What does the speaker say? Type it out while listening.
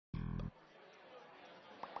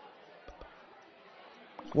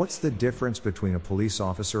What's the difference between a police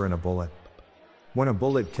officer and a bullet? When a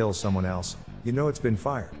bullet kills someone else, you know it's been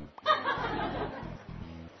fired.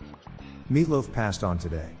 Meatloaf passed on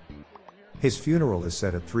today. His funeral is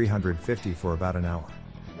set at 350 for about an hour.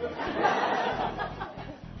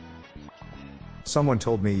 Someone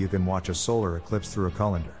told me you can watch a solar eclipse through a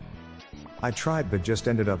colander. I tried but just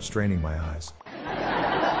ended up straining my eyes.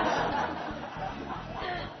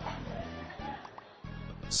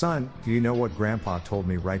 Son, do you know what Grandpa told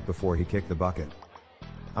me right before he kicked the bucket?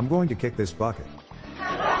 I'm going to kick this bucket.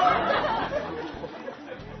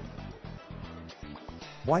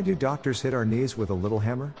 Why do doctors hit our knees with a little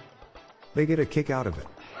hammer? They get a kick out of it.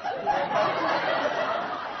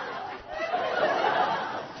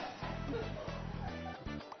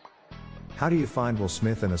 How do you find Will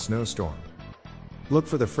Smith in a snowstorm? Look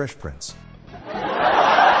for the Fresh Prince.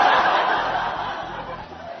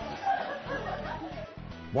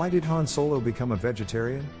 Why did Han Solo become a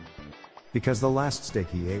vegetarian? Because the last steak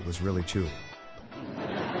he ate was really chewy.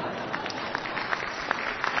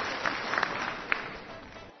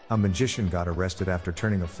 A magician got arrested after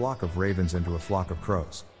turning a flock of ravens into a flock of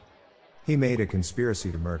crows. He made a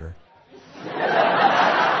conspiracy to murder.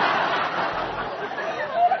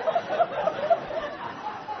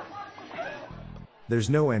 There's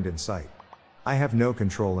no end in sight. I have no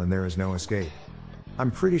control and there is no escape.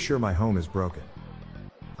 I'm pretty sure my home is broken.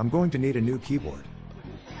 I'm going to need a new keyboard.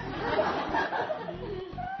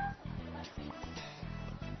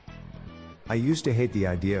 I used to hate the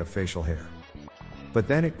idea of facial hair. But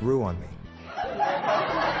then it grew on me.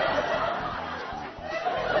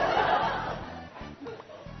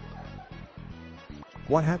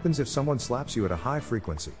 What happens if someone slaps you at a high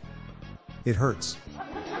frequency? It hurts.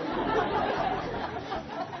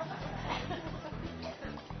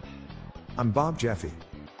 I'm Bob Jeffy.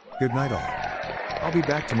 Good night all. I'll be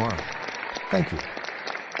back tomorrow. Thank you.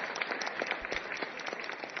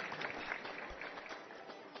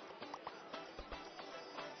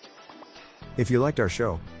 If you liked our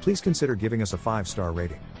show, please consider giving us a 5-star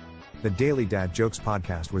rating. The Daily Dad Jokes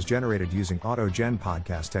podcast was generated using AutoGen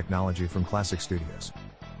podcast technology from Classic Studios.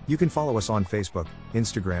 You can follow us on Facebook,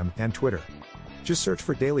 Instagram, and Twitter. Just search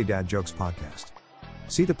for Daily Dad Jokes podcast.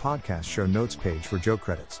 See the podcast show notes page for joke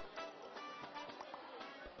credits.